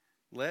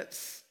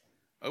Let's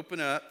open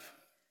up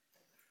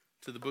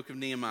to the book of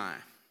Nehemiah.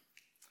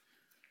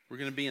 We're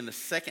going to be in the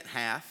second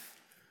half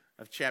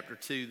of chapter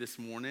 2 this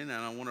morning, and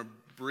I want to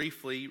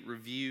briefly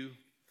review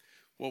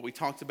what we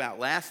talked about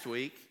last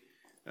week.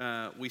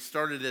 We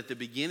started at the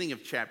beginning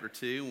of chapter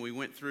 2, and we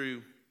went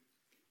through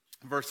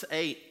verse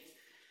 8,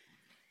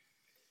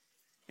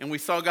 and we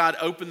saw God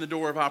open the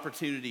door of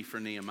opportunity for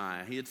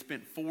Nehemiah. He had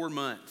spent 4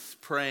 months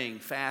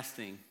praying,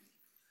 fasting,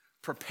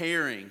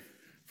 preparing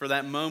for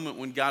that moment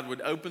when God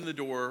would open the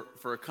door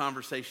for a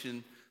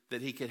conversation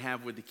that he could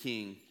have with the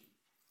king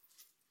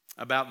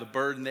about the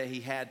burden that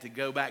he had to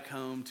go back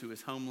home to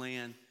his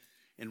homeland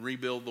and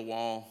rebuild the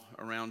wall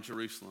around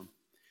Jerusalem.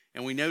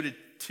 And we noted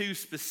 2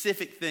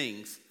 specific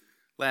things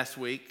last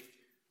week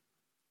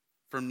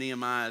from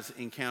Nehemiah's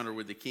encounter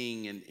with the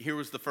king. And here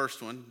was the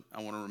first one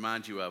I want to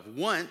remind you of.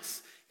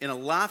 Once in a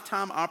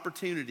lifetime,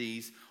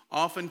 opportunities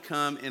often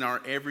come in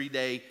our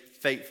everyday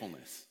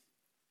faithfulness.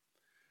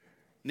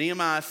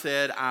 Nehemiah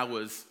said, I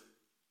was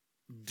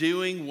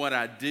doing what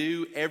I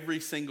do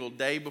every single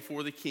day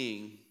before the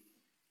king,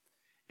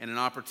 and an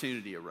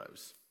opportunity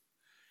arose.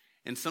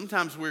 And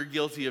sometimes we're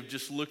guilty of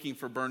just looking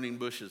for burning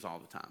bushes all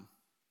the time.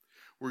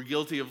 We're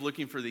guilty of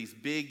looking for these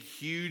big,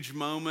 huge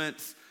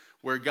moments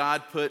where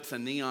God puts a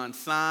neon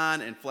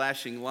sign and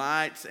flashing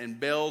lights and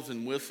bells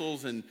and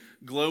whistles and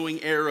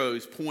glowing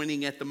arrows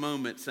pointing at the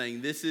moment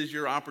saying, this is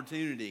your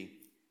opportunity.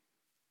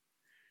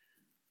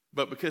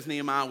 But because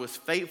Nehemiah was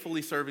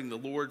faithfully serving the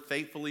Lord,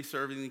 faithfully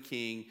serving the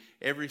king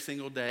every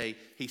single day,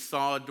 he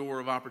saw a door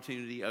of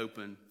opportunity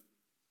open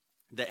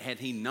that had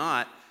he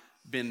not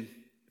been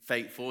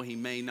faithful, he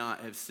may not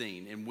have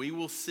seen. And we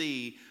will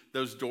see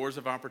those doors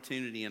of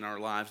opportunity in our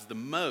lives the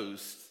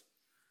most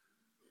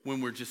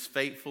when we're just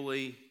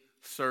faithfully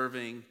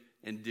serving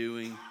and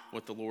doing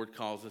what the Lord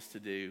calls us to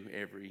do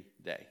every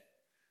day.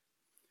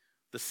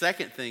 The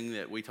second thing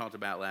that we talked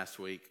about last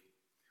week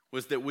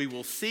was that we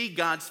will see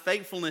God's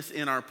faithfulness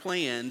in our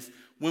plans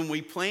when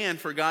we plan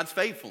for God's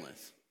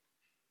faithfulness.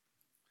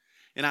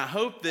 And I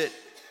hope that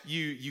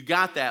you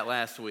got that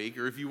last week,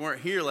 or if you weren't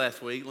here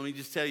last week, let me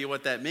just tell you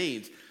what that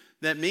means.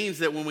 That means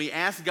that when we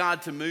ask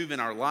God to move in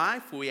our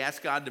life, when we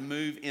ask God to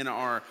move in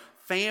our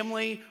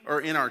family or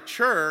in our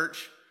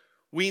church,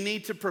 we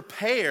need to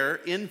prepare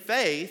in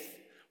faith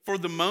for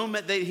the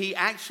moment that he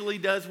actually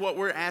does what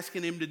we're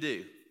asking him to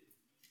do.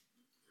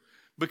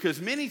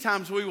 Because many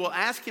times we will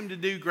ask him to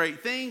do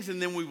great things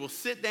and then we will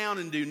sit down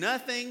and do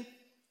nothing.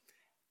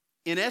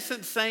 In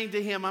essence, saying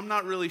to him, I'm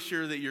not really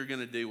sure that you're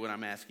going to do what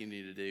I'm asking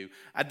you to do.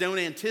 I don't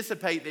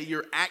anticipate that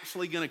you're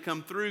actually going to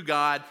come through,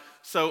 God,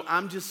 so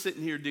I'm just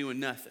sitting here doing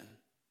nothing.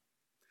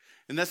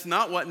 And that's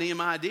not what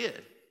Nehemiah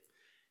did.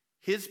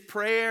 His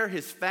prayer,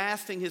 his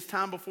fasting, his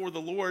time before the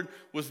Lord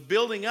was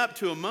building up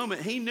to a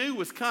moment he knew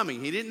was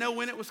coming. He didn't know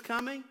when it was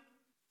coming,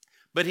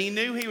 but he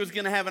knew he was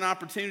going to have an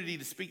opportunity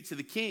to speak to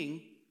the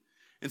king.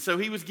 And so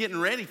he was getting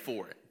ready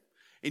for it.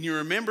 And you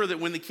remember that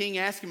when the king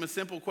asked him a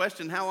simple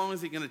question, how long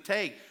is it going to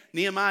take?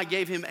 Nehemiah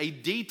gave him a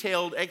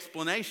detailed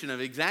explanation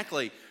of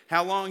exactly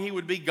how long he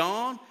would be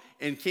gone.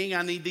 And king,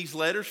 I need these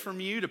letters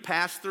from you to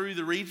pass through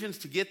the regions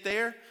to get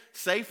there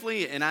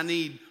safely. And I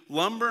need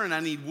lumber and I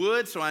need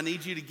wood. So I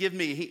need you to give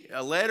me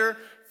a letter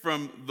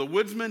from the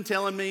woodsman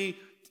telling me,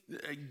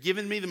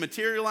 giving me the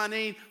material I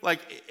need.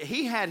 Like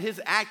he had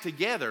his act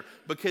together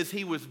because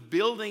he was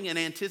building an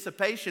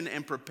anticipation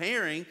and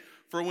preparing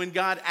for when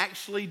God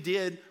actually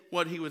did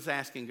what he was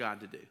asking God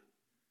to do.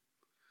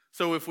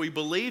 So if we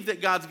believe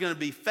that God's going to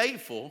be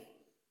faithful,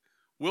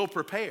 we'll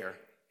prepare.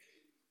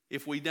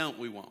 If we don't,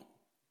 we won't.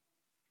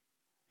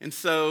 And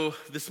so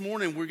this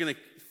morning we're going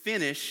to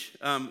finish,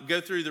 go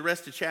through the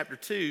rest of chapter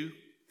 2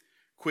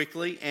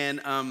 quickly.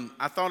 And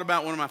I thought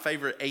about one of my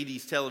favorite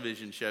 80s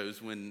television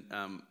shows when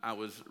I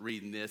was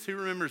reading this. Who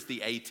remembers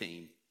the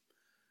A-Team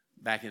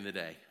back in the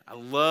day? I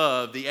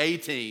love the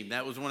A-Team.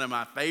 That was one of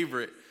my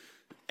favorite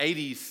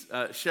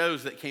 80s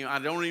shows that came. I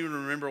don't even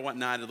remember what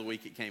night of the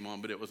week it came on,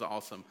 but it was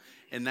awesome.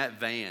 And that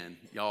van,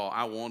 y'all,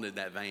 I wanted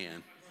that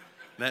van.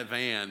 That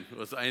van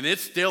was, and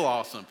it's still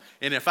awesome.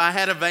 And if I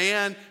had a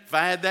van, if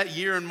I had that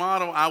year and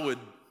model, I would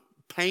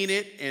paint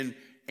it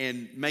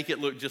and make it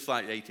look just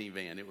like the 18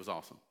 van. It was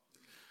awesome.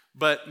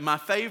 But my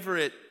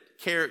favorite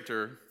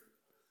character,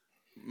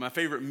 my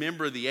favorite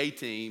member of the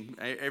A-Team,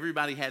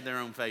 everybody had their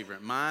own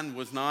favorite. Mine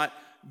was not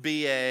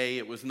B.A.,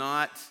 it was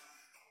not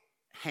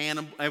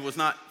Hannibal, it was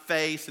not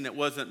Face, and it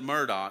wasn't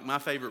Murdoch. My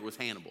favorite was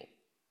Hannibal.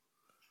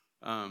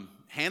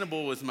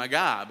 Hannibal was my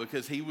guy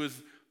because he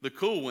was the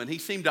cool one. He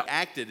seemed to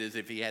act it as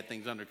if he had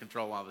things under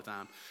control all the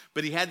time.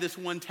 But he had this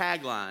one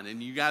tagline,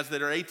 and you guys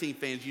that are 18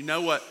 fans, you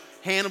know what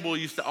Hannibal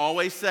used to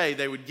always say.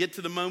 They would get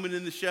to the moment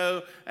in the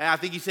show, and I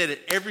think he said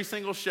it every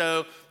single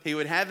show. He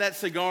would have that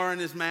cigar in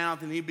his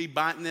mouth, and he'd be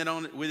biting it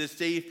on with his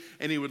teeth,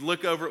 and he would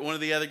look over at one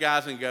of the other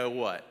guys and go,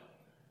 what?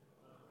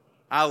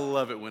 I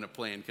love it when a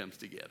plan comes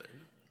together.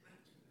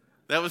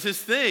 That was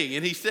his thing,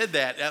 and he said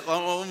that at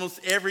almost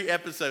every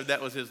episode. That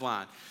was his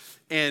line.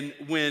 And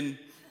when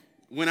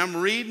I'm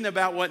reading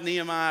about what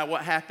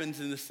happens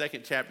in the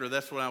second chapter,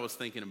 that's what I was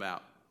thinking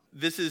about.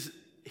 This is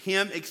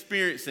him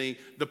experiencing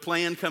the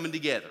plan coming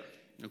together,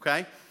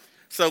 okay?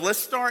 So let's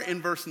start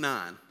in verse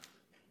 9.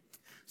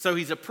 So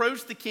he's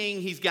approached the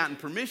king. He's gotten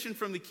permission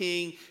from the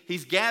king.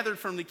 He's gathered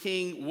from the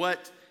king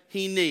what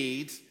he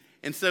needs.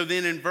 And so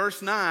then in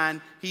verse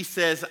 9, he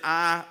says,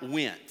 I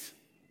went.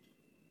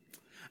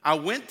 I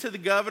went to the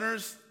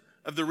governors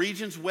of the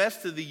regions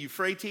west of the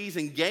Euphrates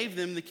and gave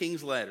them the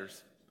king's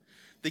letters.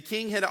 The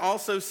king had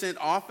also sent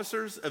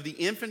officers of the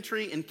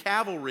infantry and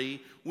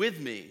cavalry with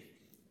me.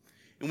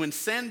 And when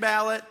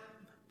Sanballat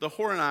the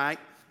Horonite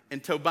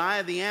and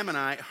Tobiah the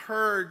Ammonite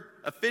heard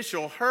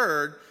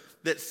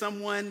that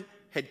someone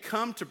had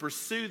come to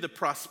pursue the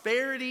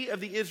prosperity of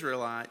the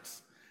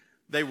Israelites,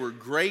 they were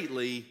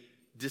greatly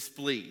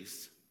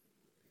displeased.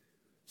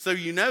 So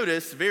you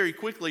notice very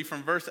quickly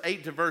from verse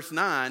 8 to verse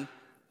 9,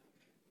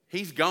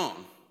 he's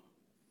gone.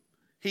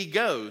 He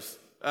goes.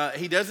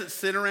 He doesn't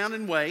sit around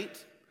and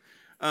wait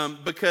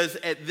because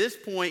at this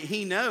point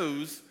he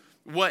knows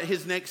what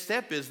his next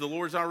step is. The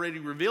Lord's already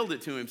revealed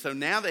it to him. So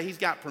now that he's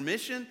got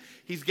permission,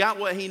 he's got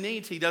what he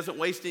needs, he doesn't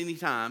waste any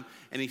time,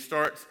 and he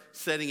starts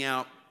setting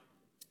out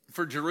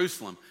for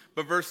Jerusalem.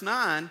 But verse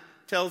 9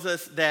 tells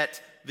us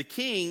that the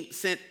king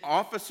sent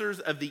officers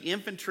of the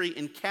infantry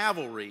and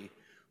cavalry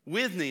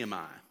with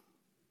Nehemiah.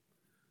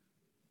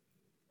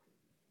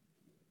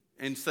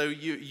 And so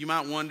you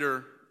might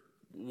wonder,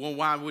 well,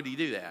 why would he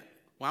do that?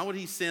 Why would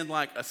he send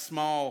like a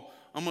small,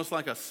 almost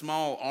like a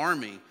small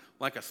army,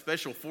 like a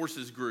special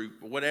forces group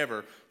or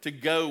whatever, to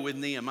go with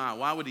Nehemiah?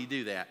 Why would he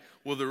do that?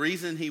 Well, the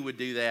reason he would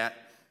do that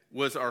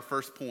was our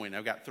first point.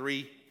 I've got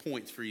 3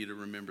 points for you to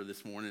remember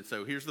this morning.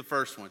 So here's the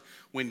first one.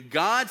 When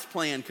God's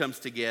plan comes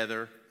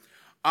together,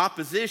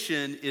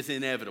 opposition is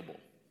inevitable.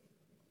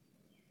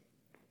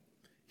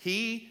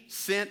 He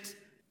sent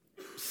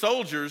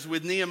soldiers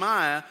with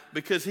Nehemiah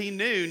because he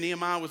knew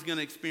Nehemiah was going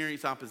to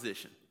experience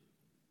opposition.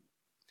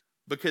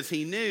 Because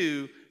he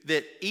knew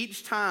that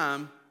each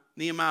time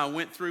Nehemiah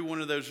went through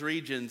one of those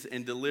regions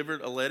and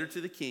delivered a letter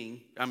to the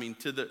king,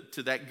 to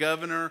that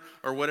governor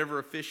or whatever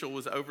official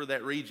was over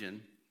that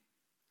region,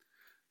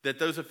 that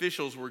those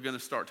officials were going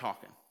to start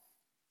talking.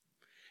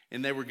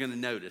 And they were going to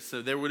notice.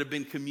 So there would have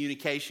been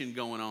communication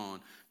going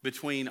on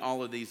between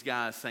all of these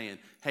guys saying,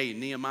 hey,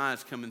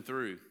 Nehemiah's coming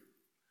through.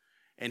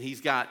 And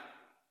he's got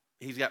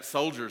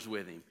soldiers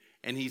with him.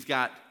 And he's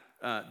got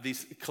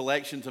these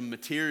collections of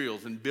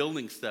materials and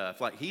building stuff.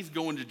 Like, he's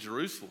going to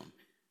Jerusalem.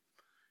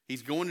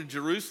 He's going to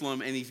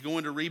Jerusalem and he's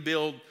going to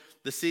rebuild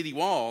the city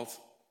walls.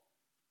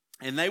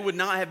 And they would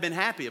not have been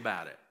happy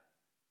about it.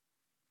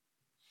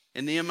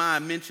 And Nehemiah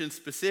mentioned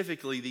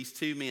specifically these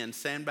 2 men,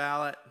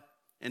 Sanballat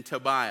and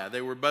Tobiah.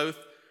 They were both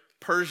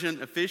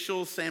Persian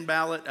officials.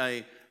 Sanballat,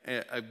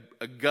 a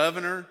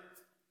governor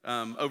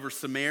over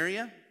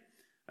Samaria.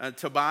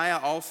 Tobiah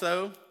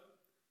also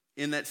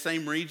in that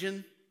same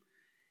region.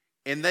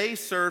 And they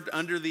served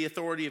under the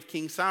authority of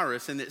King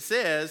Cyrus. And it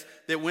says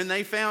that when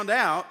they found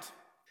out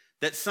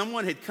that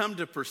someone had come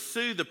to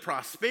pursue the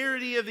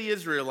prosperity of the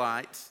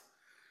Israelites,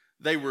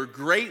 they were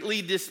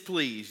greatly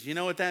displeased. You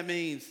know what that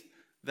means?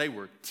 They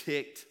were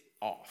ticked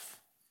off.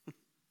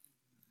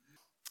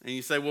 And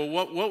you say, well,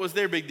 what was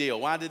their big deal?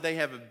 Why did they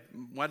have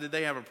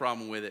a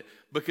problem with it?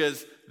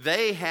 Because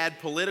they had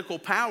political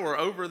power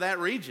over that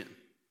region.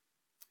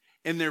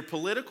 And their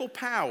political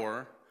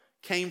power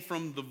came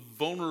from the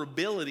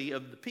vulnerability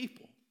of the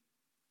people,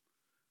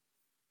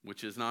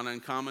 which is not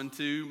uncommon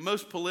to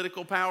most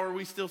political power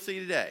we still see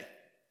today.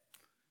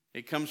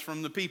 It comes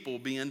from the people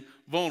being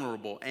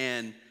vulnerable.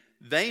 And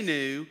they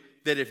knew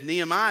that if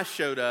Nehemiah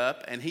showed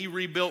up and he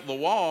rebuilt the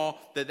wall,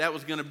 that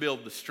was going to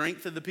build the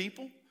strength of the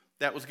people,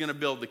 that was going to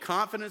build the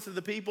confidence of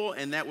the people,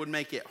 and that would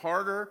make it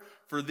harder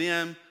for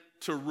them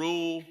to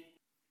rule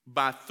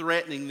by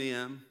threatening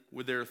them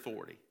with their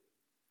authority.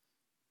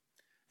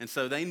 And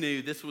so they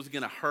knew this was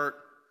going to hurt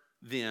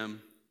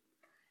them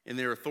in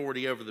their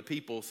authority over the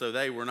people, so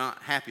they were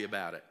not happy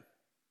about it.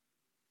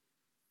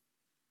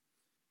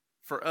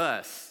 For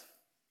us,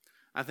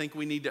 I think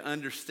we need to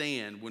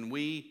understand when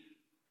we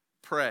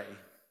pray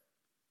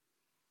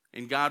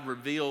and God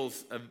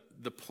reveals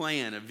the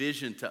plan, a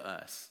vision to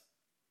us,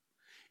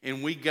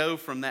 and we go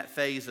from that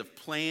phase of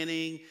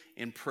planning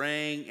and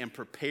praying and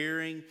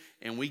preparing,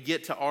 and we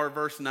get to our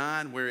verse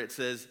 9 where it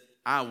says,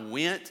 I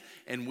went,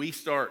 and we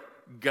start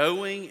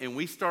going and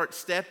we start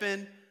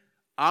stepping,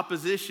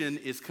 opposition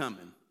is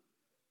coming.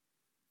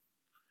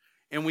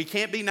 And we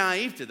can't be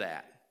naive to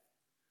that.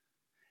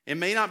 It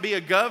may not be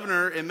a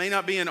governor, it may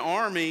not be an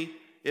army,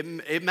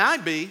 it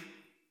might be,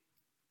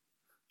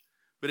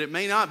 but it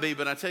may not be.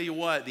 But I tell you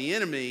what, the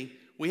enemy,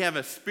 we have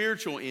a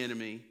spiritual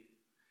enemy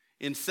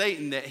in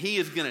Satan that he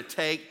is going to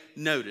take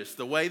notice.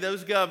 The way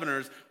those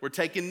governors were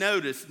taking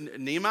notice,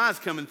 Nehemiah's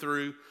coming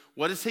through.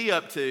 What is he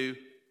up to?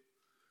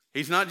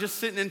 He's not just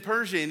sitting in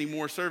Persia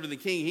anymore serving the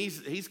king.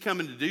 He's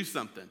coming to do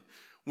something.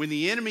 When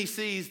the enemy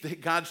sees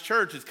that God's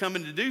church is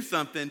coming to do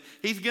something,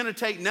 he's going to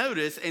take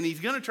notice and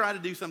he's going to try to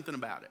do something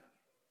about it.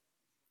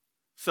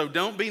 So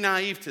don't be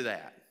naive to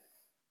that.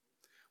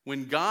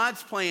 When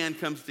God's plan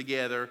comes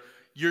together,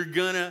 you're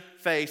going to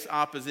face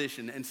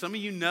opposition. And some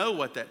of you know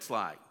what that's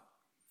like.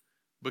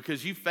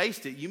 because you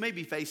faced it. You may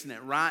be facing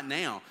it right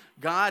now.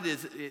 God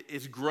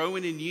is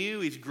growing in you.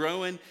 He's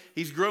growing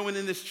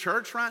in this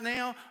church right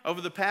now.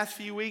 Over the past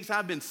few weeks,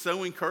 I've been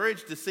so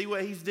encouraged to see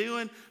what he's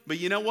doing. But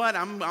you know what?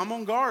 I'm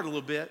on guard a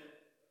little bit.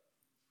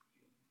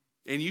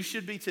 And you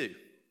should be too.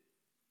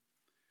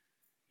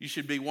 You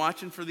should be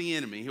watching for the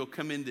enemy. He'll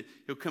come into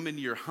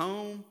your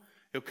home.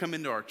 He'll come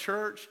into our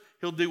church.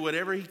 He'll do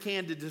whatever he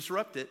can to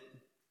disrupt it.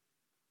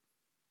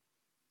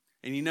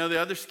 And you know the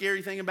other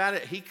scary thing about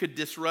it? He could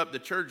disrupt the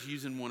church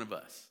using one of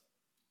us.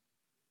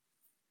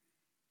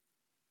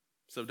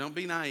 So don't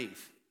be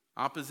naive.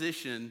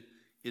 Opposition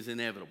is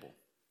inevitable.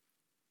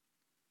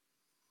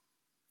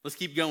 Let's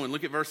keep going.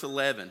 Look at verse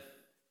 11.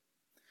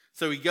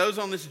 So he goes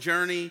on this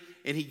journey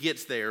and he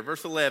gets there.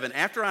 Verse 11,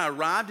 after I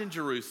arrived in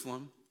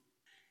Jerusalem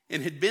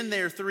and had been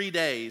there 3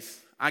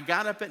 days, I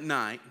got up at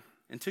night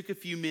and took a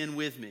few men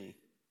with me.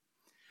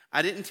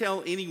 I didn't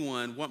tell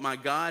anyone what my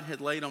God had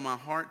laid on my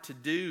heart to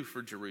do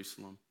for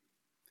Jerusalem.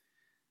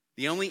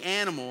 The only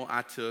animal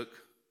I took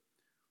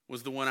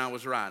was the one I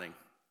was riding.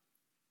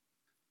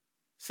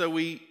 So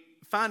we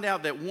find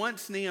out that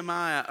once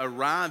Nehemiah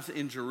arrives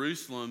in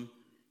Jerusalem,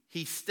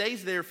 he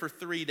stays there for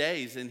 3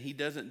 days and he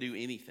doesn't do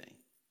anything.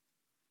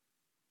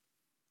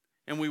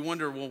 And we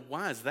wonder, well,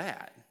 why is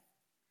that?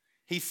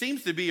 He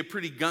seems to be a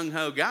pretty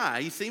gung-ho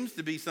guy. He seems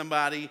to be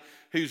somebody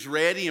who's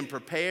ready and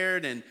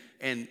prepared, and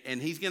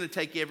he's going to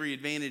take every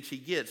advantage he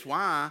gets.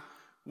 Why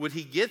would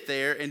he get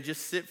there and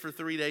just sit for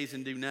 3 days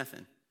and do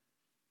nothing?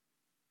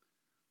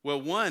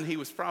 Well, one, he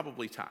was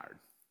probably tired.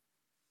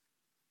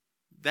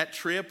 That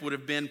trip would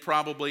have been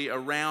probably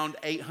around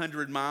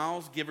 800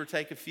 miles, give or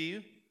take a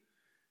few.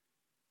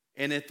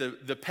 And at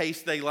the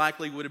pace they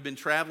likely would have been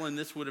traveling,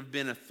 this would have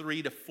been a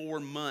 3 to 4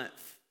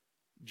 month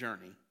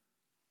journey.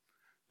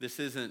 This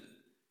isn't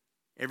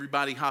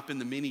everybody hop in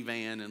the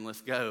minivan and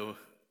let's go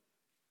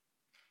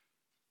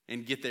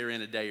and get there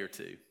in a day or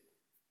two.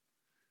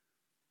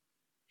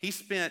 He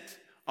spent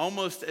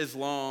almost as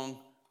long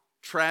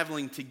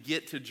traveling to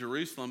get to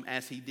Jerusalem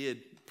as he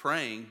did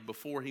praying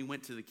before he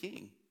went to the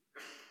king.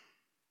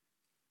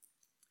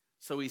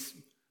 So he's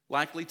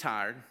likely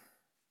tired.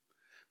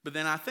 But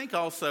then I think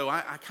also,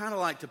 I kind of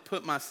like to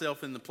put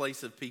myself in the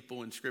place of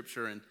people in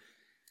Scripture, and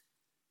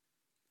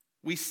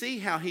we see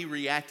how he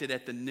reacted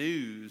at the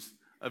news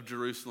of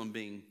Jerusalem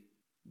being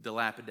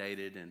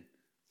dilapidated and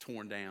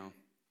torn down.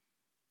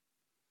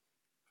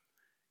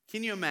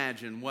 Can you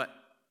imagine what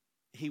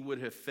he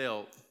would have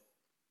felt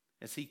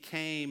as he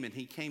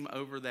came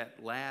over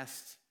that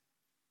last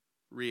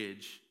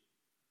ridge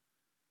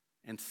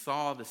and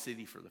saw the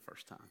city for the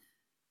first time?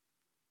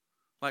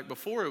 Like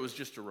before, it was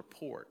just a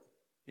report.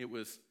 It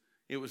was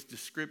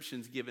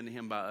descriptions given to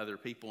him by other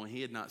people, and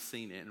he had not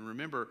seen it. And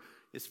remember,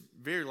 it's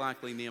very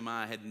likely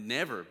Nehemiah had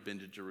never been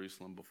to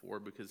Jerusalem before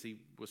because he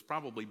was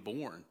probably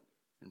born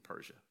in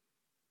Persia.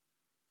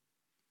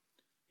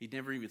 He'd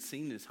never even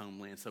seen his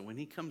homeland. So when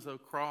he comes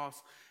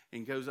across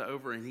and goes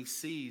over and he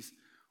sees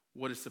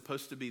what is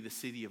supposed to be the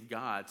city of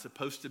God,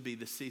 supposed to be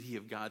the city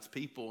of God's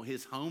people,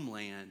 his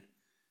homeland,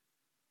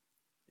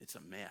 it's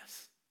a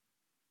mess.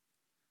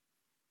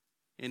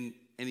 And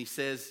he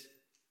says,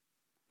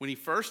 when he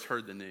first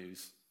heard the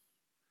news,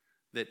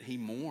 that he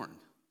mourned,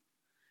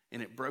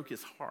 and it broke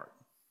his heart.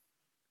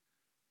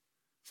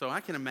 So I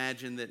can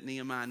imagine that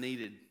Nehemiah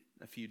needed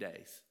a few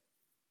days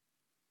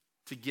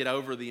to get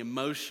over the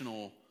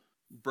emotional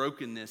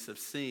brokenness of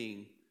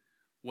seeing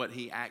what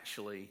he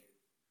actually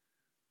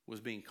was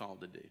being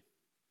called to do.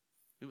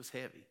 It was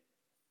heavy.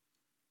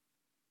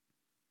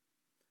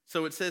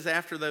 So it says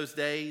after those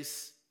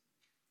days,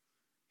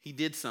 he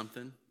did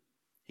something.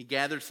 He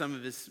gathered some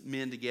of his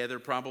men together,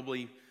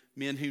 probably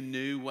men who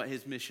knew what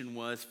his mission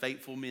was,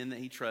 faithful men that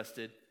he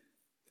trusted.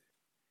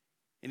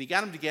 And he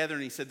got them together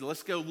and he said,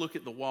 let's go look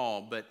at the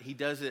wall, but he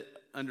does it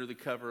under the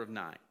cover of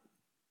night.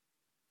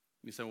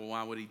 You say, well,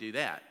 why would he do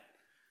that?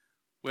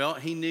 Well,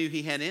 he knew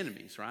he had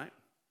enemies, right?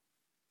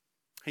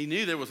 He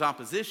knew there was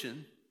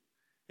opposition.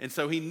 And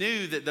so he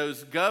knew that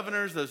those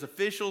governors, those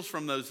officials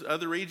from those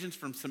other regions,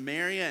 from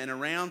Samaria and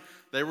around,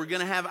 they were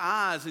going to have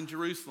eyes in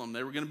Jerusalem.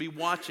 They were going to be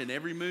watching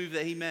every move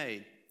that he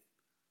made.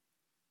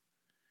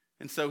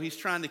 And so he's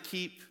trying to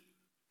keep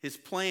his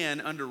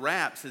plan under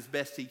wraps as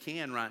best he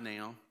can right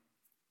now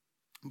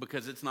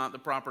because it's not the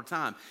proper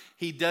time.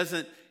 He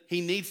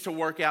needs to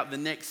work out the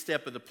next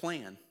step of the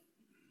plan.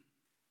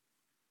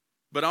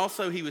 But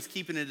also he was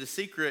keeping it a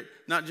secret,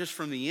 not just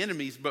from the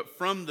enemies, but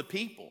from the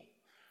people,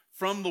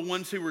 from the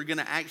ones who were going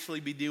to actually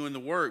be doing the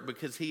work,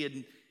 because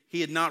he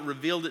had not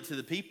revealed it to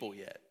the people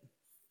yet.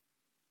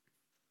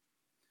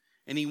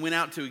 And he went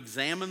out to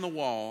examine the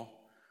wall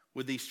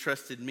with these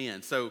trusted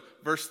men. So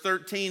verse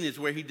 13 is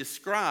where he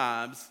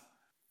describes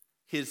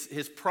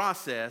his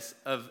process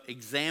of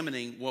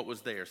examining what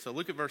was there. So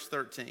look at verse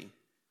 13.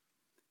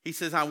 He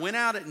says, I went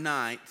out at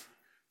night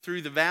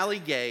through the valley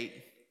gate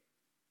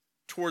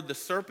toward the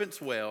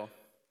serpent's well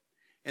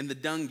and the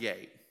dung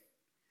gate.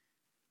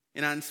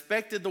 And I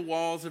inspected the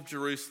walls of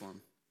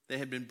Jerusalem that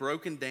had been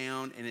broken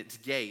down and its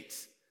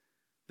gates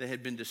that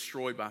had been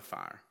destroyed by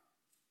fire.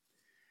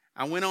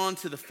 I went on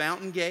to the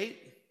fountain gate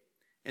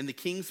and the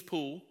king's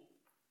pool,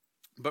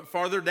 but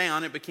farther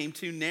down it became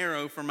too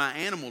narrow for my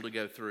animal to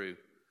go through.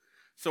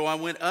 So I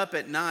went up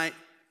at night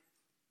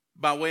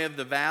by way of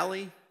the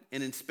valley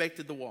and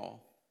inspected the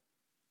wall.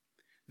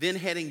 Then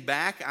heading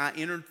back, I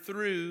entered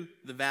through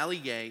the valley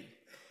gate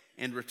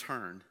and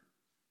returned.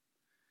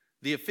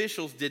 The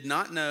officials did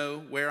not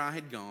know where I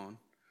had gone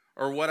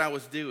or what I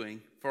was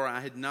doing, for I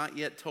had not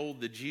yet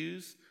told the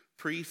Jews,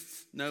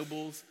 priests,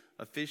 nobles,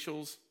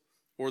 officials,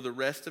 or the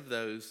rest of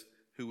those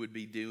who would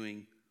be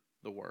doing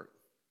the work.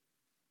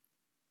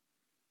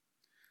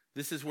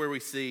 This is where we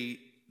see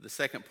the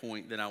second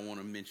point that I want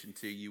to mention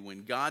to you.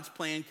 When God's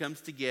plan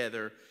comes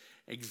together,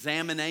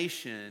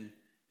 examination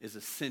is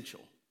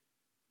essential.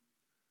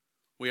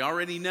 We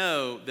already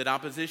know that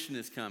opposition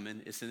is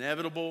coming. It's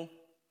inevitable.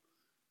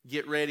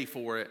 Get ready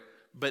for it.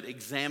 But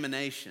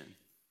examination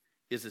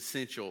is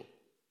essential.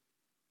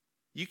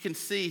 You can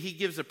see he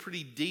gives a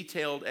pretty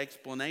detailed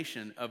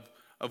explanation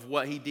of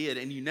what he did.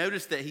 And you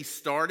notice that he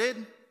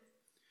started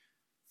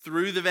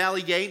through the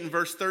valley gate in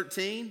verse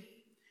 13.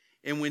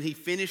 And when he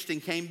finished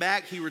and came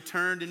back, he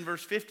returned in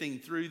verse 15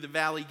 through the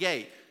valley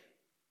gate.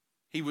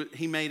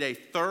 He made a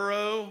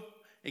thorough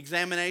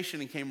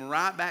examination and came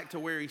right back to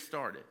where he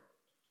started.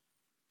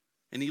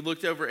 And he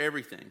looked over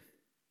everything.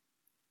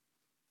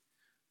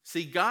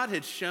 See, God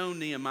had shown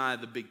Nehemiah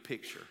the big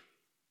picture.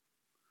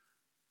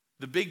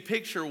 The big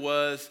picture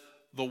was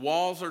the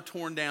walls are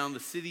torn down, the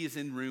city is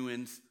in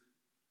ruins.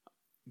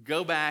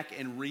 Go back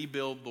and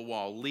rebuild the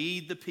wall.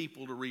 Lead the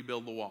people to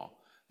rebuild the wall.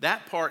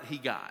 That part he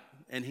got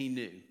and he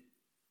knew.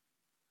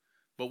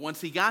 But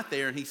once he got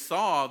there and he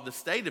saw the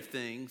state of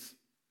things,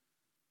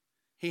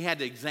 he had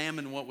to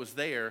examine what was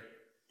there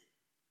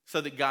so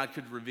that God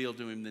could reveal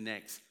to him the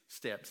next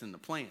steps in the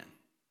plan.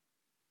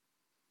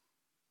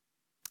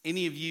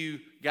 Any of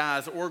you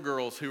guys or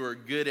girls who are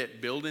good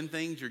at building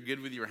things, you're good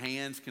with your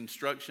hands,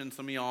 construction,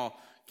 some of y'all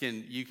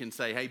you can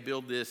say, hey,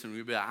 build this, and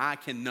we'll be like, I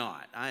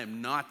cannot. I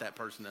am not that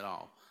person at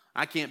all.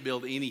 I can't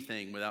build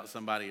anything without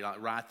somebody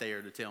right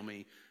there to tell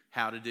me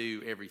how to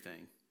do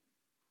everything.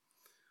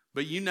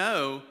 But you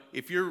know,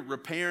 if you're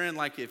repairing,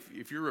 like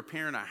if you're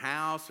repairing a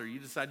house or you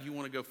decide you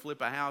want to go flip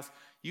a house,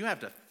 you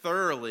have to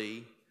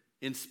thoroughly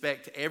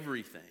inspect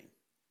everything.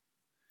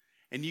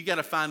 And you got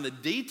to find the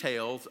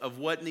details of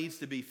what needs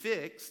to be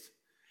fixed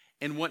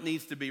and what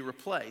needs to be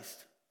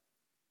replaced.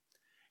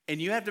 And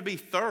you have to be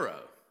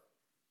thorough.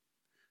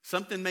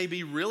 Something may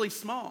be really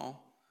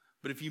small,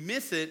 but if you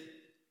miss it,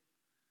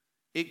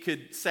 it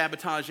could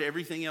sabotage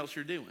everything else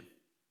you're doing.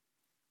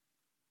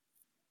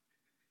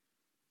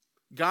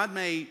 God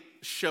may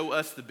show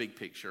us the big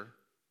picture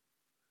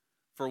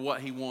for what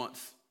he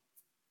wants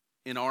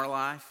in our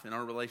life, in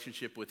our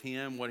relationship with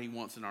him, what he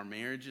wants in our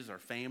marriages, our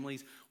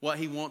families, what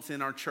he wants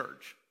in our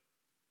church.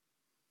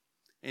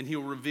 And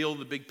he'll reveal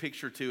the big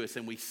picture to us,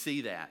 and we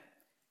see that.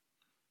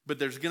 But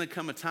there's going to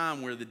come a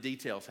time where the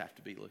details have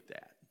to be looked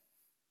at.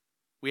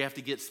 We have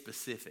to get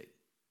specific.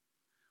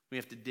 We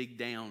have to dig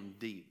down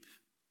deep.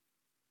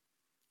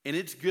 And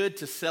it's good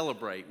to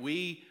celebrate.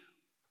 We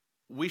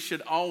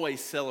should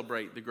always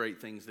celebrate the great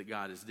things that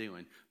God is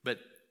doing. But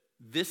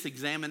this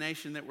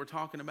examination that we're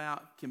talking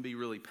about can be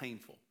really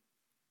painful.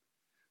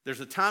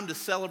 There's a time to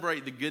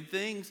celebrate the good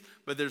things,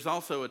 but there's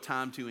also a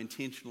time to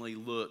intentionally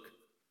look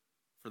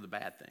for the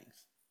bad things.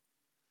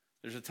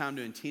 There's a time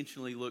to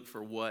intentionally look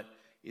for what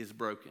is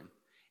broken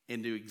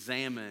and to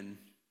examine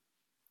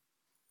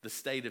the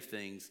state of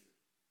things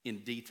in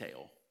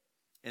detail.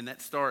 And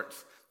that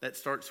starts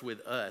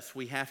with us.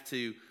 We have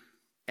to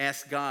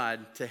ask God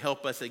to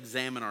help us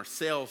examine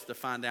ourselves to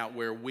find out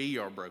where we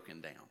are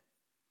broken down.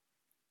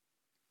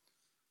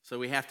 So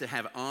we have to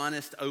have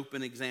honest,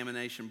 open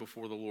examination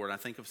before the Lord. I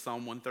think of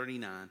Psalm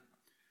 139,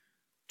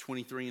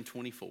 23 and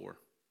 24.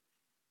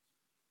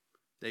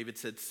 David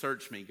said,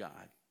 "Search me,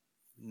 God,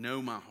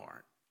 know my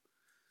heart.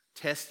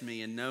 Test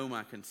me and know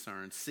my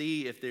concerns.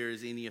 See if there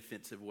is any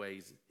offensive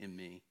ways in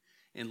me,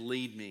 and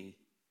lead me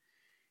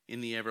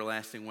in the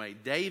everlasting way."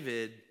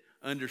 David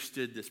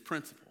understood this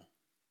principle.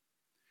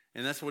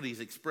 And that's what he's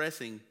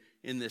expressing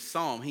in this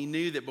psalm. He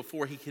knew that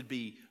before he could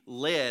be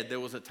led, there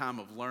was a time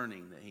of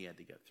learning that he had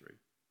to go through.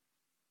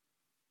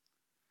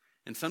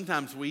 And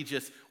sometimes we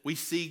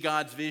see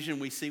God's vision,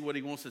 we see what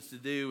he wants us to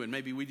do, and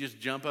maybe we just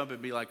jump up and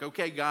be like,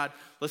 okay, God,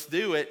 let's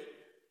do it.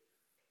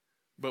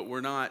 But we're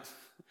not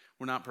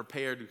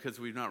prepared because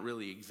we've not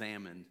really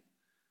examined,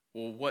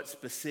 well, what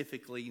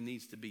specifically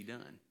needs to be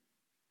done.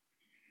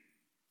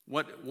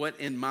 What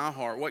in my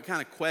heart, what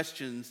kind of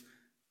questions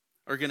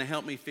are going to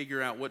help me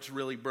figure out what's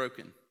really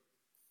broken?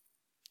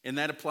 And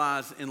that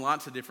applies in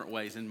lots of different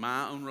ways. In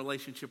my own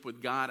relationship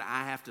with God,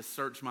 I have to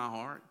search my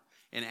heart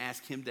and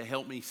ask him to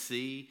help me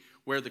see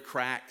where the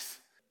cracks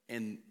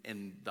and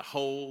the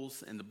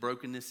holes and the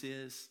brokenness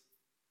is.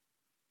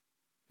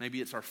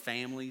 Maybe it's our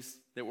families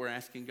that we're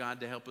asking God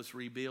to help us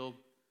rebuild.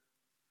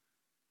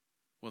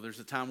 Well, there's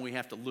a time we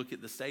have to look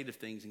at the state of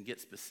things and get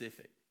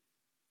specific.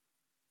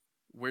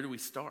 Where do we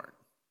start?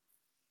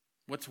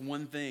 What's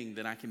one thing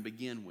that I can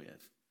begin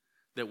with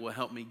that will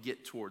help me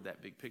get toward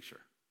that big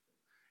picture?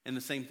 And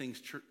the same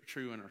thing's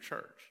true in our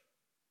church.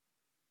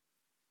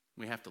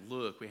 We have to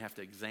look, we have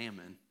to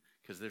examine,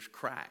 because there's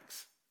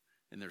cracks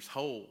and there's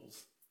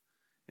holes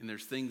and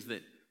there's things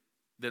that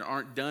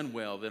aren't done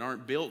well, that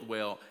aren't built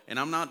well. And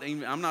I'm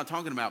not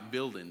talking about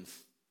buildings.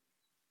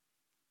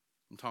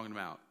 I'm talking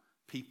about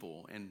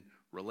people and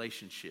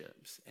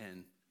relationships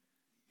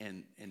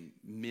and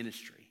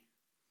ministry.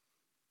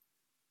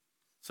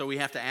 So we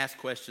have to ask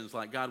questions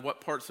like, God, what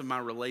parts of my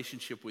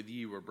relationship with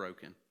you are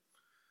broken?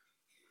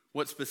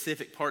 What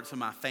specific parts of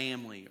my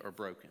family are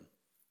broken?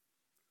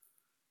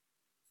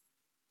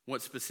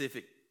 What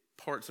specific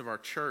parts of our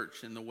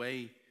church and the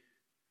way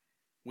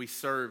we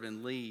serve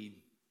and lead,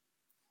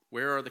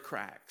 where are the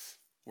cracks?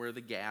 Where are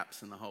the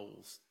gaps and the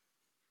holes?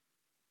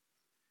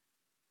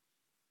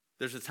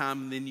 There's a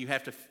time then you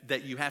have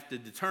to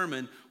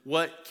determine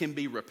what can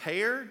be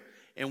repaired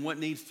and what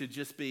needs to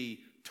just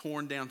be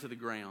torn down to the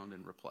ground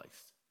and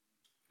replaced.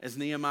 As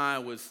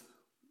Nehemiah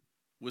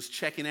was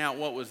checking out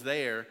what was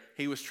there,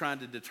 he was trying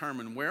to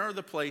determine where are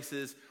the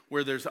places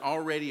where there's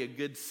already a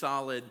good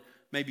solid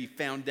maybe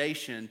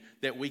foundation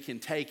that we can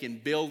take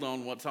and build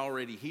on what's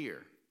already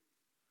here.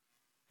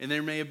 And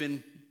there may have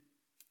been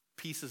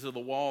pieces of the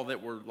wall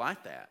that were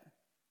like that.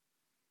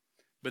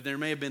 But there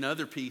may have been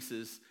other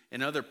pieces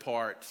and other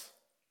parts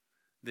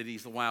that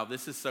he's, wow,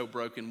 this is so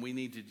broken,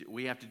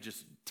 we have to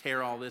just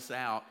tear all this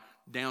out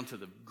down to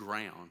the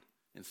ground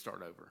and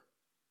start over.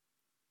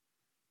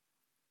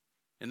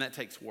 And that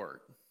takes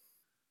work.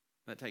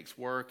 That takes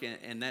work,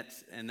 and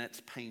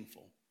that's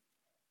painful.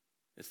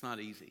 It's not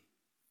easy.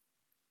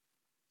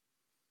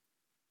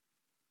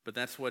 But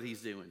that's what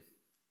he's doing,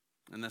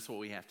 and that's what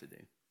we have to do.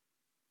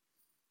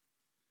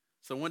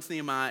 So once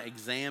Nehemiah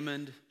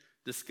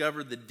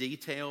discovered the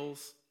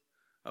details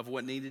of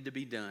what needed to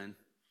be done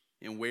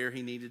and where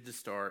he needed to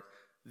start,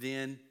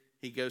 then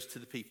he goes to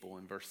the people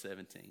in verse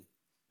 17.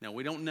 Now,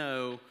 we don't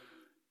know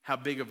how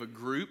big of a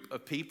group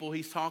of people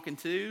he's talking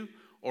to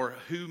or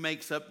who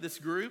makes up this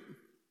group,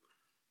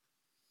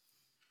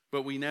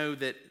 but we know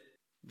that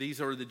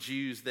these are the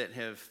Jews that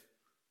have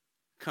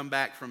come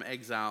back from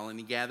exile, and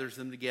he gathers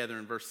them together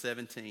in verse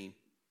 17,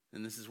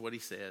 and this is what he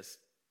says.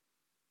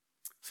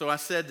 So I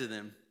said to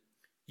them,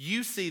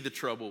 you see the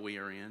trouble we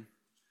are in.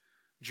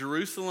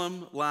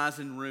 Jerusalem lies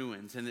in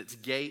ruins, and its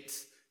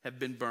gates have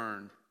been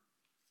burned.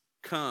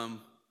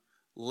 Come,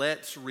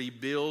 let's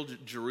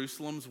rebuild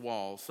Jerusalem's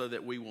walls so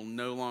that we will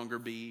no longer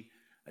be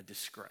a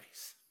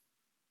disgrace.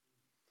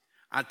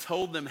 I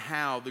told them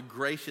how the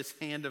gracious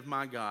hand of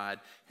my God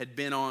had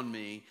been on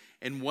me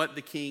and what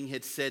the king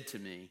had said to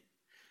me.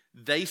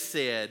 They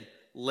said,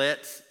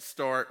 let's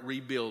start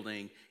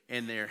rebuilding,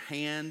 and their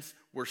hands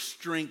were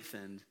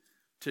strengthened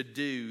to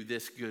do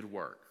this good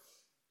work.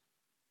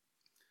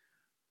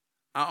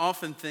 I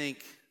often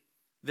think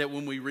that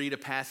when we read a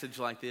passage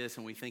like this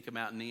and we think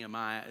about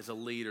Nehemiah as a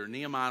leader,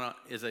 Nehemiah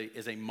is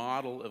a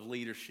model of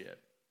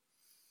leadership.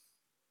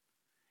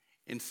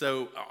 And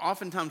so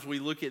oftentimes we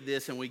look at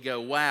this and we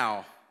go,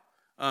 wow,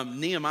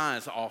 Nehemiah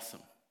is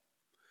awesome.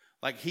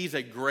 Like, he's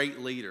a great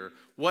leader.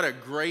 What a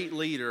great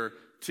leader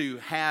to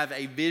have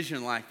a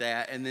vision like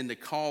that and then to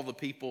call the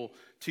people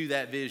to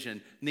that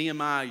vision.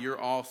 Nehemiah,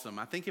 you're awesome.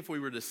 I think if we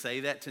were to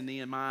say that to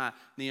Nehemiah,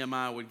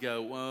 Nehemiah would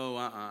go, whoa,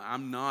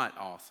 I'm not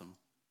awesome.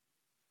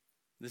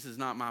 This is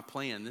not my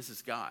plan. This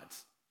is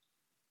God's.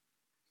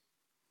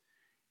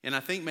 And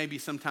I think maybe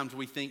sometimes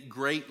we think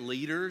great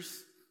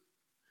leaders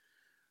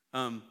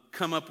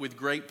come up with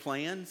great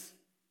plans.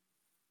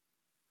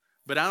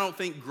 But I don't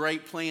think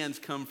great plans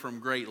come from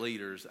great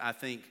leaders. I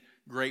think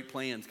great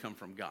plans come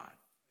from God.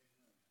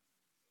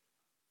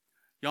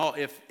 Y'all,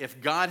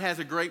 if God has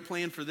a great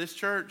plan for this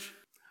church,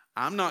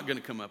 I'm not going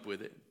to come up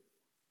with it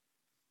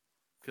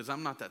because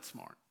I'm not that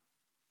smart.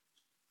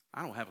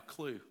 I don't have a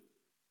clue.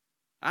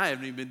 I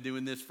haven't even been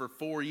doing this for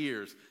 4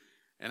 years,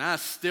 and I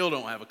still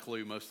don't have a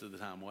clue most of the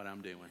time what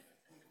I'm doing.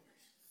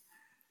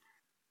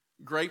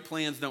 Great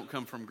plans don't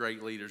come from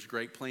great leaders.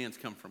 Great plans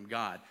come from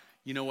God.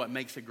 You know what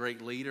makes a great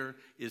leader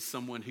is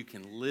someone who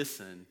can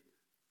listen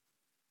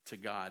to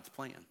God's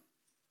plan.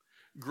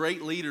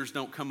 Great leaders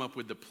don't come up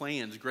with the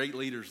plans. Great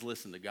leaders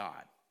listen to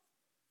God.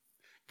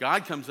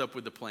 God comes up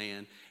with the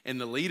plan, and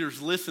the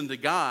leaders listen to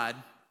God,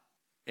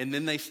 and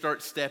then they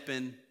start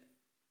stepping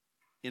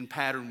in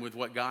pattern with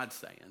what God's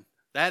saying.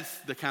 That's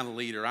the kind of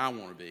leader I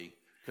want to be,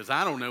 because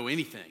I don't know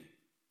anything,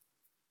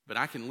 but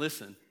I can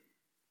listen,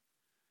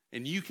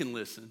 and you can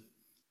listen.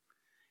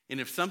 And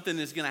if something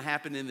is going to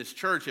happen in this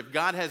church, if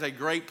God has a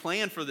great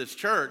plan for this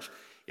church,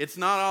 it's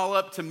not all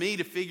up to me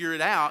to figure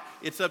it out.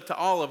 It's up to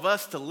all of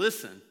us to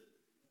listen.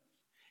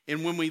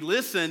 And when we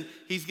listen,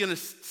 he's going to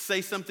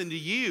say something to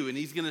you, and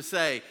he's going to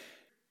say,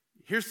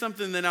 here's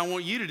something that I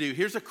want you to do.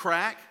 Here's a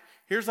crack.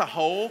 Here's a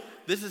hole.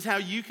 This is how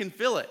you can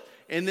fill it.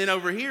 And then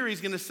over here, he's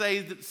going to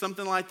say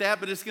something like that,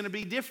 but it's going to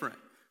be different.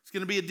 It's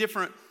going to be a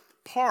different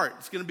part.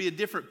 It's going to be a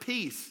different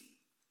piece.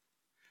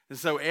 And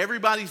so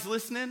everybody's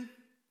listening,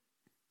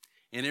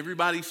 and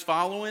everybody's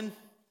following,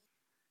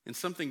 and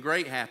something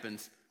great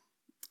happens.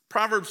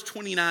 Proverbs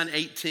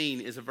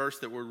 29:18 is a verse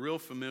that we're real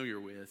familiar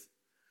with.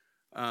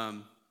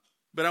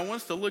 But I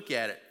want us to look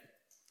at it.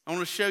 I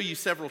want to show you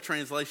several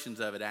translations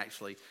of it,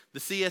 actually. The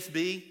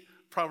CSB,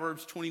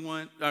 Proverbs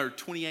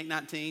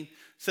 28:19,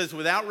 says,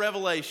 without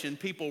revelation,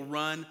 people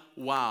run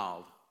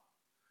wild.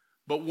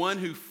 But one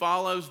who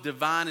follows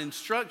divine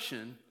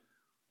instruction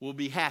will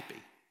be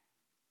happy.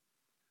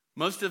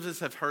 Most of us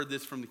have heard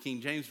this from the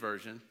King James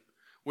Version.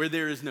 Where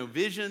there is no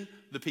vision,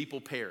 the people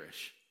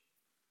perish.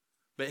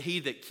 But he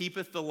that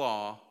keepeth the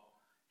law,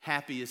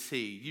 happy is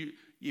he.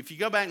 If you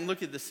go back and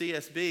look at the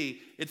CSB,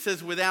 it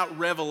says without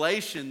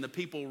revelation, the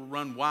people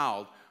run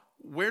wild.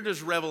 Where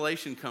does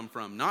revelation come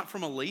from? Not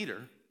from a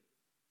leader.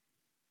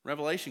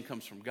 Revelation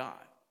comes from God.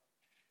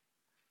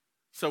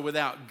 So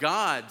without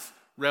God's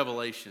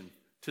revelation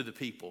to the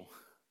people,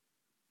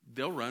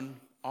 they'll run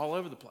all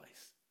over the place.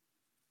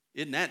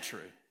 Isn't that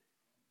true?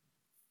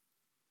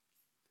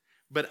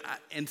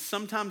 And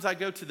sometimes I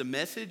go to the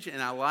Message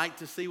and I like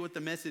to see what the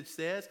Message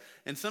says.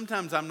 And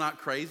sometimes I'm not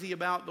crazy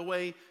about the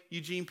way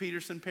Eugene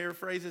Peterson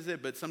paraphrases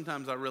it, but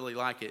sometimes I really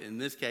like it. In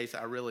this case,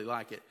 I really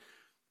like it.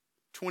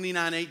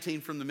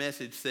 29:18 from the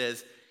Message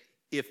says,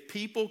 if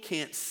people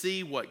can't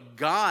see what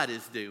God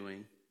is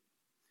doing,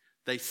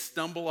 they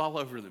stumble all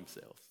over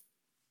themselves.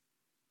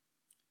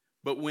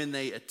 But when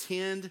they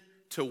attend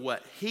to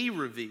what he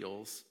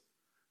reveals,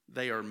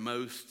 they are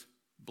most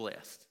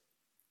blessed.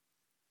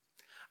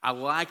 I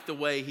like the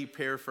way he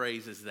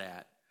paraphrases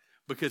that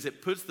because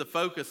it puts the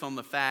focus on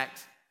the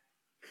fact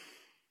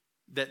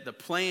that the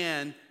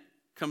plan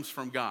comes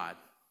from God,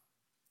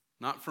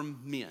 not from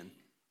men.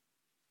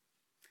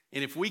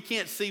 And if we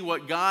can't see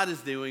what God is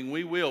doing,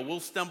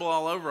 we'll stumble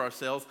all over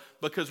ourselves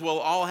because we'll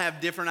all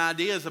have different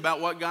ideas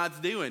about what God's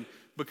doing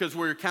because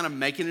we're kind of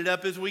making it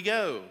up as we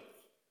go.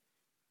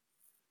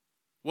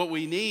 What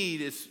we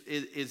need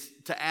is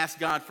to ask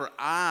God for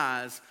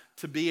eyes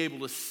to be able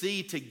to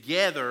see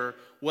together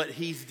what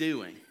he's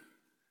doing.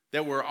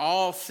 That we're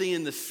all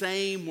seeing the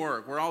same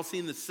work. We're all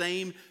seeing the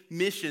same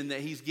mission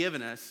that he's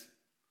given us.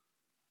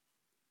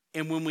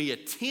 And when we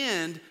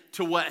attend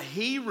to what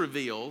he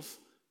reveals, it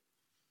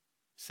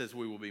says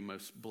we will be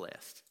most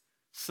blessed.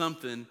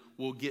 Something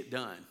will get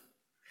done.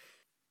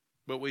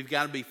 But we've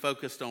got to be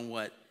focused on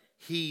what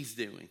he's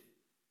doing.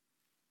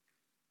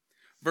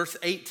 Verse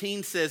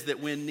 18 says that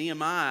when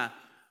Nehemiah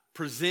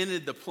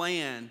presented the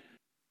plan,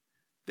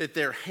 that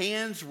their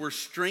hands were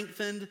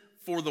strengthened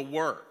for the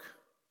work.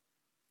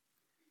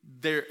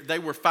 They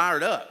were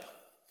fired up.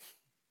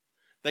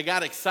 They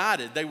got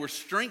excited. They were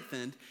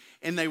strengthened,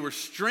 and they were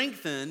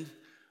strengthened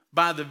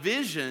by the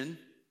vision,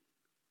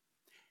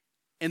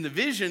 and the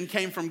vision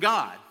came from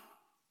God.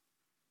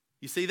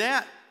 You see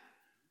that?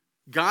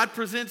 God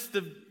presents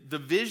the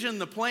vision,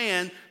 the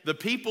plan. The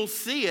people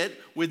see it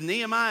with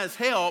Nehemiah's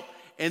help,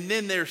 and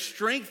then they're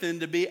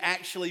strengthened to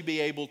actually be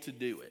able to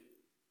do it.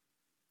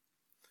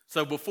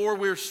 So before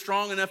we're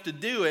strong enough to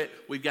do it,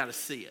 we've got to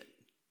see it.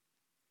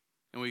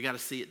 And we've got to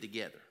see it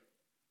together.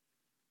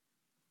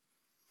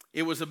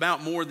 It was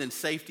about more than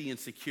safety and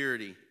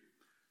security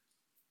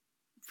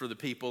for the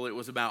people. It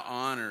was about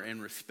honor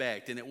and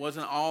respect. And it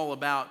wasn't all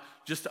about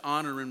just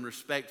honor and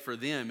respect for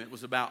them. It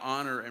was about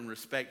honor and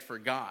respect for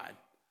God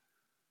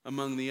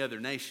among the other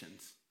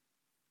nations.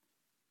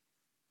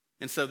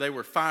 And so they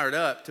were fired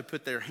up to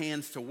put their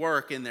hands to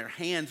work, and their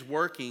hands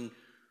working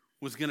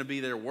was going to be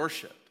their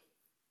worship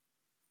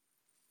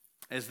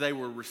as they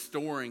were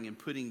restoring and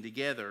putting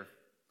together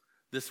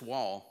this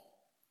wall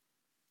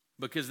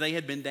because they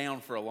had been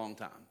down for a long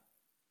time.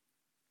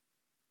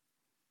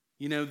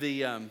 You know,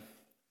 the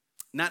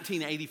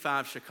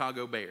 1985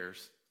 Chicago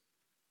Bears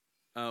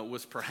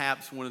was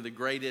perhaps one of the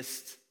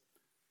greatest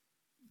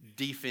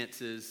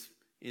defenses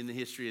in the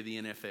history of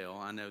the NFL.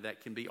 I know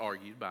that can be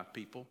argued by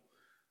people.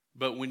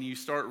 But when you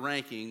start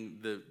ranking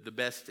the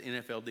best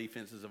NFL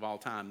defenses of all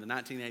time, the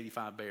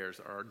 1985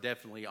 Bears are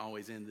definitely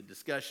always in the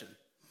discussion.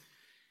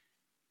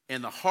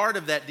 And the heart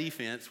of that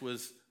defense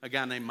was a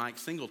guy named Mike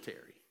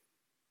Singletary.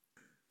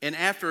 And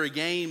after a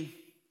game,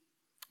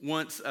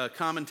 once a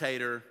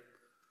commentator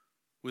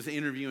was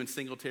interviewing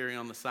Singletary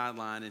on the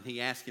sideline, and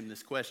he asked him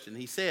this question.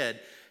 He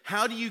said,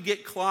 how do you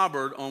get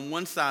clobbered on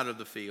one side of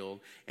the field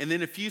and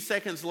then a few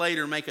seconds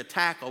later make a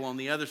tackle on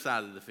the other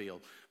side of the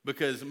field?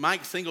 Because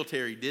Mike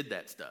Singletary did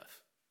that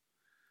stuff.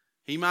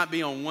 He might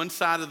be on one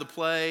side of the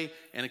play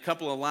and a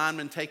couple of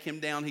linemen take him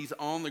down. He's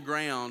on the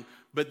ground,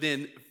 but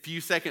then a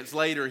few seconds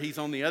later, he's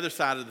on the other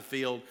side of the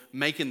field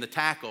making the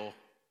tackle.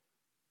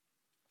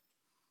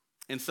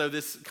 And so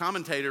this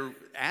commentator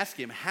asked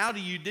him, how do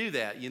you do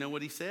that? You know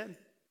what he said?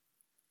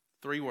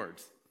 3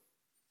 words.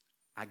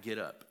 I get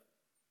up.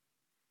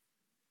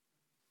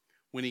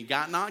 When he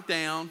got knocked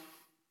down,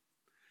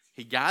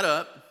 he got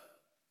up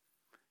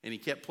and he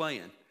kept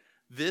playing.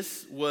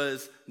 This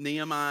was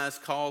Nehemiah's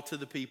call to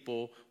the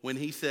people when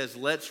he says,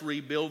 let's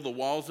rebuild the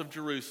walls of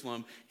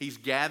Jerusalem. He's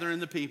gathering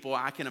the people.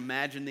 I can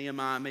imagine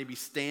Nehemiah maybe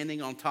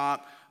standing on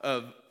top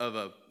of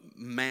a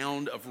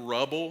mound of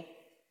rubble.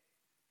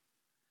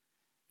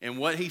 And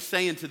what he's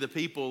saying to the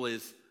people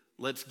is,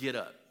 let's get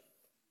up.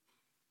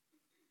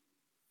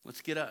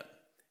 Let's get up.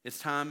 It's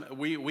time.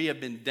 We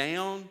have been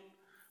down,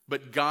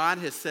 But God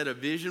has set a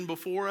vision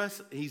before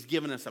us. He's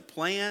given us a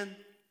plan.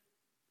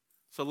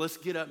 So let's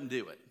get up and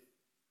do it.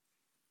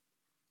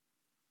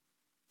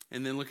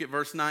 And then look at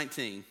verse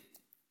 19.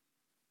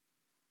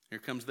 Here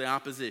comes the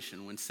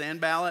opposition. When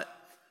Sanballat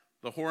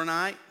the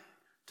Horonite,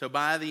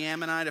 Tobiah the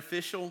Ammonite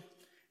official,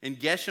 and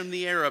Geshem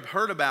the Arab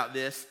heard about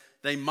this,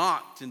 they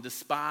mocked and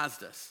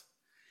despised us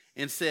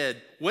and said,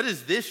 "What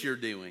is this you're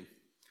doing?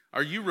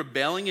 Are you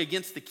rebelling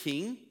against the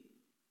king?"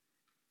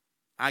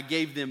 I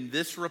gave them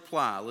this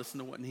reply. Listen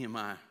to what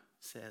Nehemiah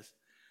says.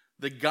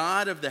 The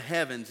God of the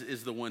heavens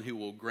is the one who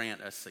will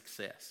grant us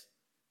success.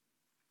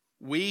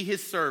 We,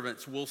 his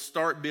servants, will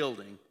start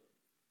building,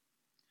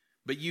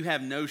 but you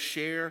have no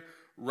share,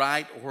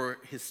 right, or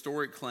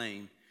historic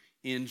claim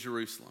in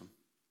Jerusalem.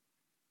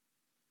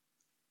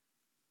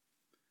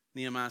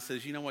 Nehemiah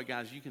says, you know what,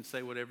 guys, you can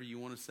say whatever you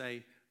want to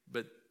say,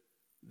 but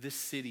this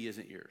city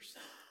isn't yours.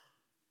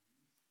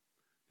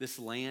 This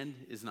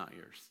land is not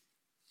yours.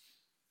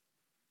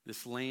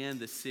 This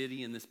land, this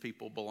city, and this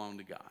people belong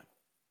to God.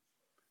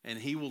 And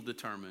he will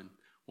determine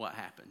what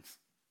happens.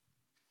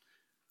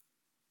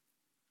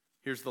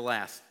 Here's the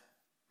last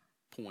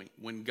point.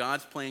 When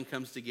God's plan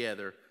comes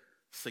together,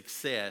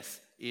 success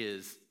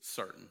is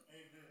certain.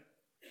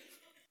 Amen.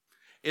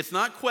 It's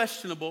not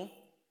questionable.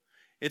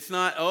 It's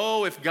not,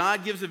 if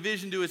God gives a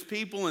vision to his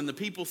people and the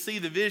people see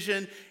the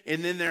vision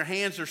and then their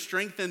hands are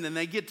strengthened and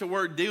they get to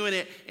work doing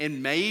it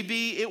and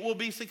maybe it will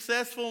be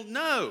successful.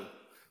 No,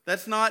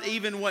 that's not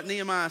even what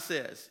Nehemiah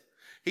says.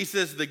 He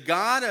says, the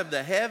God of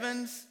the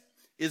heavens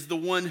is the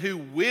one who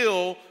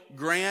will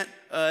grant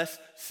us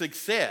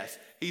success.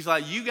 He's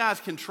like, you guys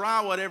can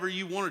try whatever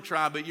you want to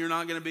try, but you're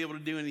not going to be able to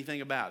do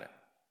anything about it.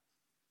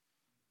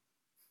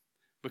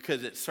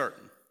 Because it's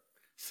certain.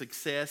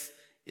 Success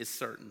is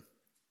certain.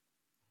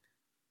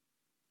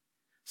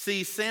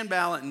 See,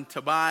 Sanballat and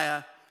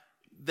Tobiah,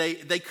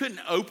 they couldn't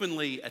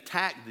openly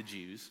attack the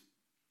Jews.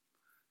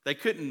 They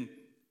couldn't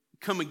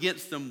come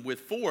against them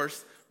with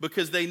force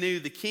because they knew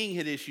the king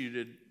had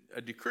issued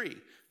a decree.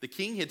 The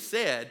king had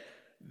said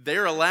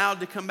they're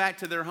allowed to come back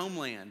to their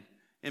homeland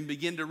and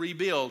begin to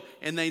rebuild.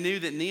 And they knew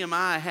that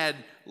Nehemiah had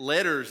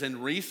letters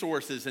and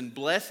resources and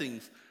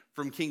blessings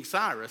from King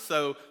Cyrus.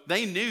 So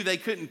they knew they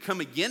couldn't come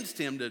against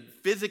him to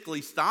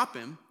physically stop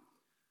him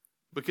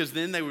because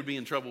then they would be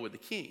in trouble with the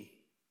king.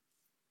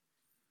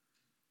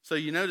 So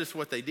you notice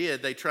what they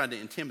did. They tried to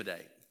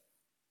intimidate.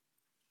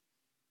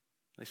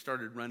 They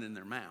started running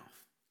their mouth,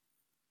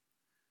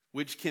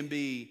 which can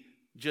be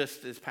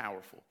just as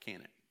powerful, can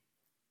it?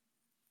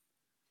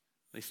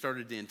 They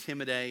started to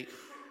intimidate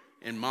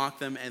and mock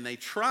them, and they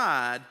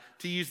tried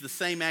to use the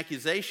same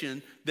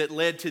accusation that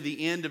led to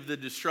the end of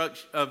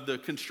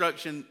the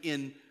construction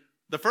in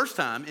the first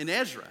time in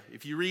Ezra.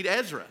 If you read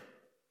Ezra,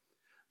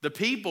 the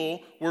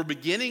people were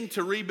beginning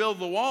to rebuild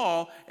the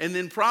wall, and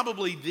then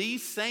probably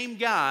these same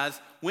guys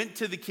went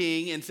to the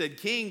king and said,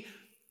 "King,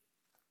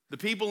 the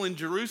people in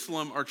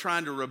Jerusalem are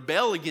trying to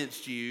rebel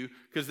against you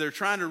because they're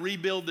trying to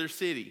rebuild their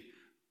city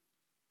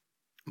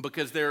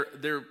because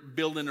they're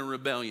building a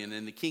rebellion,"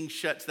 and the king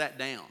shuts that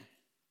down.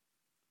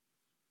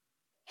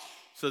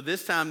 So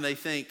this time they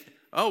think,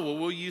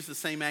 we'll use the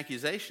same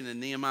accusation, and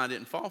Nehemiah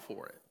didn't fall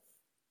for it.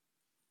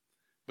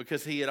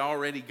 Because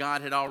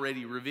God had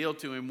already revealed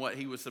to him what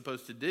he was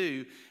supposed to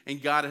do,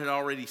 and God had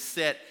already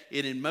set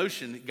it in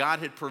motion. God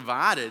had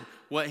provided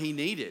what he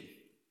needed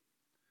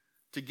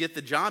to get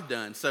the job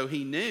done. So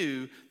he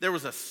knew there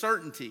was a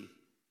certainty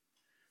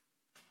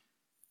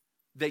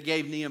that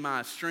gave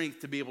Nehemiah strength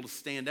to be able to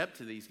stand up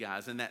to these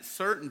guys. And that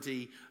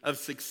certainty of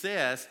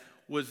success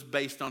was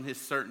based on his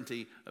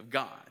certainty of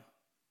God.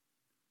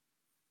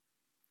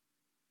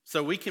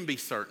 So we can be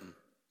certain.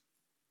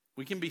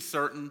 We can be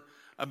certain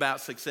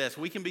about success.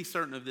 We can be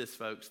certain of this,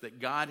 folks, that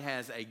God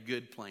has a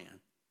good plan.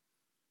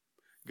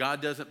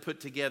 God doesn't put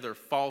together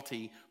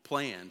faulty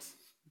plans.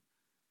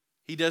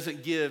 He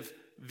doesn't give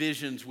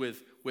visions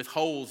with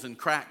holes and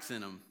cracks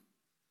in them.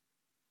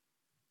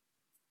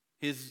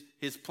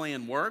 His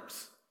plan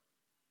works,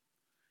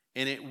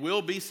 and it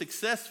will be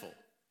successful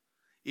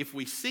if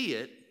we see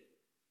it,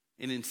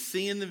 and in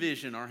seeing the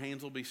vision, our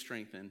hands will be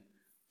strengthened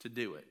to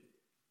do it.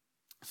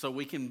 So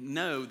we can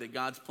know that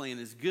God's plan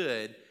is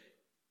good,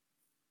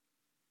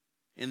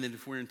 and that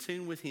if we're in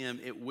tune with him,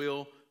 it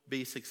will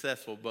be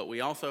successful. But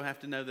we also have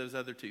to know those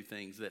other two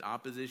things, that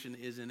opposition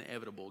is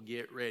inevitable.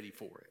 Get ready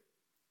for it.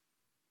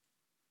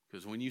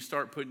 Because when you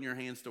start putting your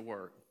hands to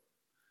work,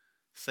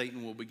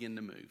 Satan will begin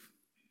to move,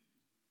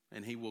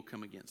 and he will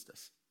come against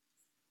us.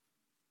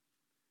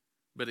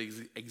 But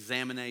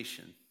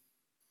examination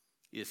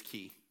is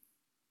key.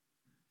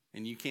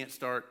 And you can't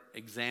start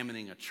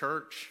examining a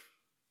church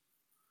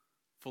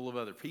full of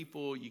other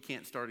people. You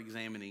can't start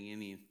examining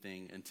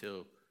anything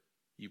until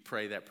you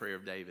pray that prayer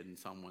of David in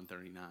Psalm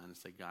 139 and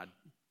say, God,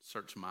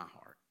 search my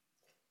heart.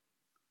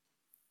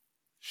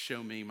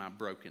 Show me my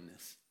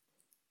brokenness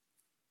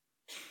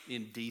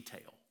in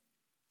detail.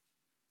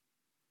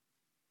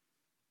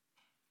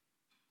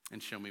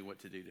 And show me what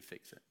to do to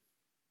fix it.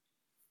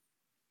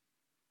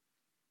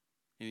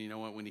 And you know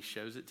what? When he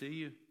shows it to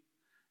you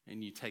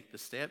and you take the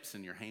steps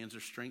and your hands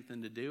are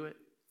strengthened to do it,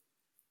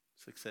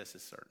 success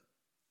is certain.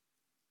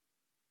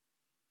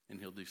 And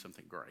he'll do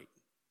something great.